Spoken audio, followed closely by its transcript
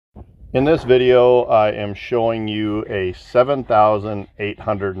In this video, I am showing you a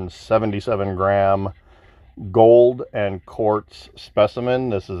 7,877 gram gold and quartz specimen.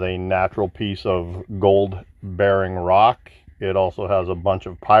 This is a natural piece of gold-bearing rock. It also has a bunch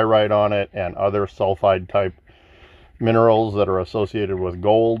of pyrite on it and other sulfide type minerals that are associated with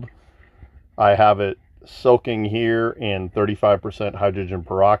gold. I have it soaking here in 35% hydrogen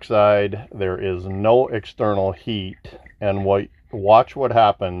peroxide. There is no external heat, and watch what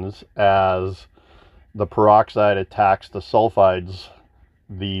happens as the peroxide attacks the sulfides.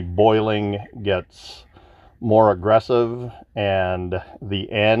 The boiling gets more aggressive and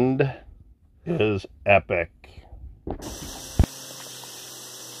the end is epic.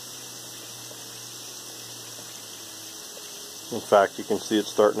 In fact, you can see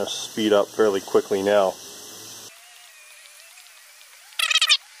it's starting to speed up fairly quickly now.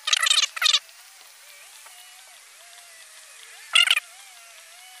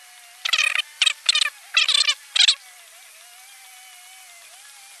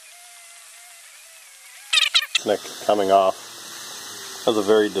 Nick coming off has a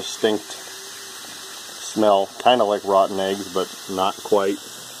very distinct smell, kind of like rotten eggs, but not quite.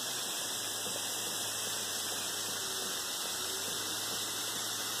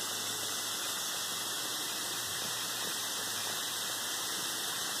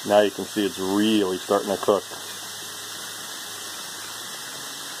 Now you can see it's really starting to cook.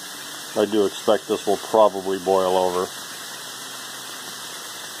 I do expect this will probably boil over.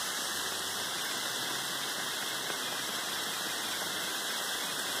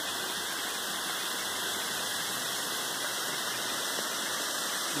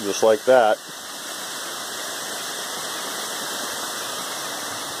 Just like that.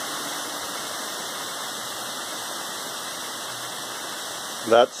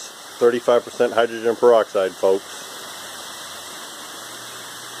 That's 35% hydrogen peroxide, folks.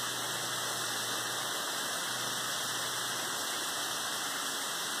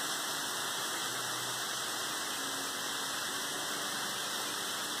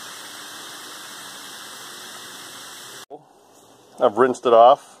 I've rinsed it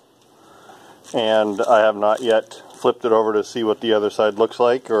off, and I have not yet flipped it over to see what the other side looks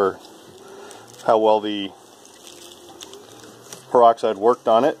like or how well the peroxide worked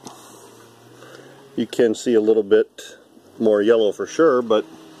on it. You can see a little bit more yellow for sure, but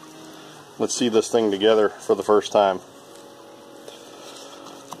let's see this thing together for the first time.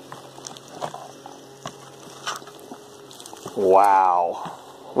 Wow,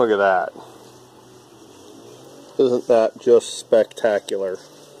 look at that. Isn't that just spectacular?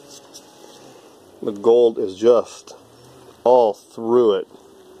 The gold is just all through it.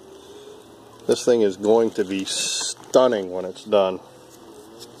 This thing is going to be stunning when it's done.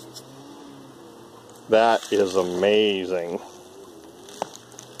 That is amazing.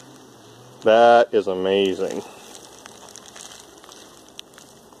 That is amazing.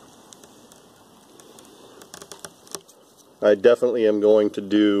 I definitely am going to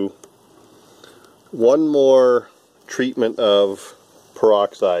do one more treatment of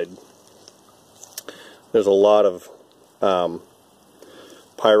peroxide. There's a lot of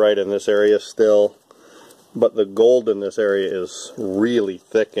pyrite in this area still, but the gold in this area is really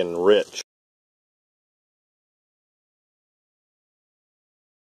thick and rich.